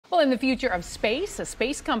in the future of space, a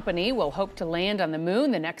space company will hope to land on the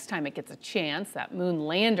moon the next time it gets a chance. That moon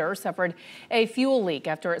lander suffered a fuel leak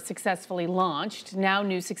after it successfully launched. Now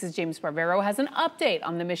News 6's James Sparvero has an update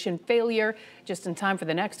on the mission failure just in time for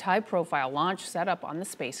the next high-profile launch set up on the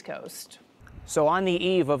Space Coast. So on the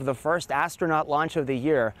eve of the first astronaut launch of the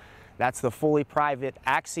year, that's the fully private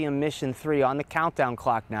Axiom Mission 3 on the countdown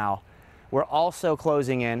clock now. We're also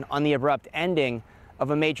closing in on the abrupt ending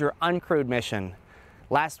of a major uncrewed mission.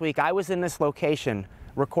 Last week, I was in this location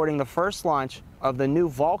recording the first launch of the new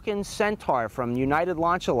Vulcan Centaur from United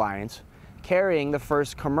Launch Alliance, carrying the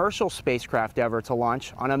first commercial spacecraft ever to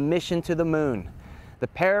launch on a mission to the moon. The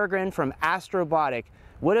Peregrine from Astrobotic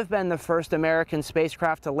would have been the first American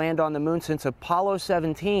spacecraft to land on the moon since Apollo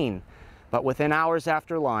 17, but within hours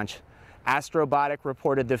after launch, Astrobotic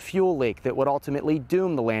reported the fuel leak that would ultimately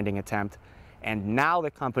doom the landing attempt. And now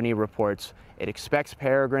the company reports it expects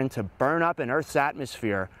Peregrine to burn up in Earth's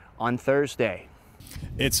atmosphere on Thursday.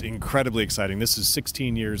 It's incredibly exciting. This is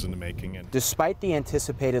 16 years in the making. Despite the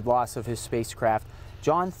anticipated loss of his spacecraft,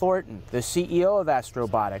 John Thornton, the CEO of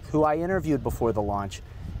Astrobotic, who I interviewed before the launch,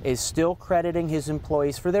 is still crediting his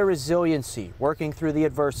employees for their resiliency working through the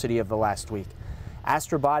adversity of the last week.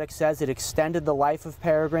 Astrobotic says it extended the life of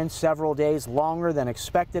Peregrine several days longer than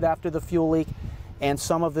expected after the fuel leak, and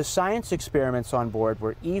some of the science experiments on board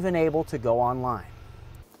were even able to go online.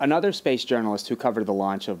 Another space journalist who covered the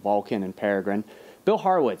launch of Vulcan and Peregrine, Bill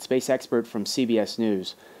Harwood, space expert from CBS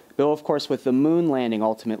News. Bill, of course, with the moon landing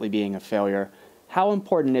ultimately being a failure, how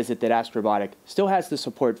important is it that Astrobotic still has the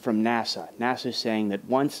support from NASA? NASA's saying that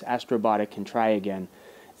once Astrobotic can try again,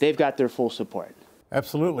 they've got their full support.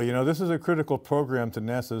 Absolutely. You know, this is a critical program to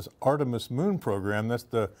NASA's Artemis moon program. That's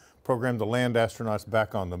the program to land astronauts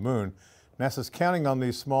back on the moon. NASA's counting on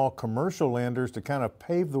these small commercial landers to kind of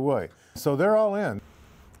pave the way. So they're all in.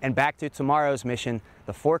 And back to tomorrow's mission,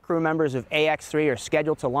 the 4 crew members of AX-3 are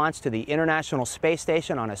scheduled to launch to the International Space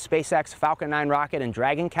Station on a SpaceX Falcon 9 rocket and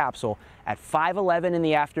Dragon capsule at 5:11 in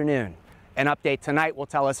the afternoon. An update tonight will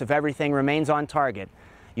tell us if everything remains on target.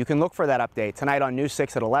 You can look for that update tonight on News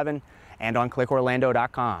 6 at 11 and on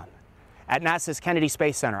clickorlando.com. At NASA's Kennedy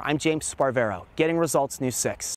Space Center, I'm James Sparvero, getting results News 6.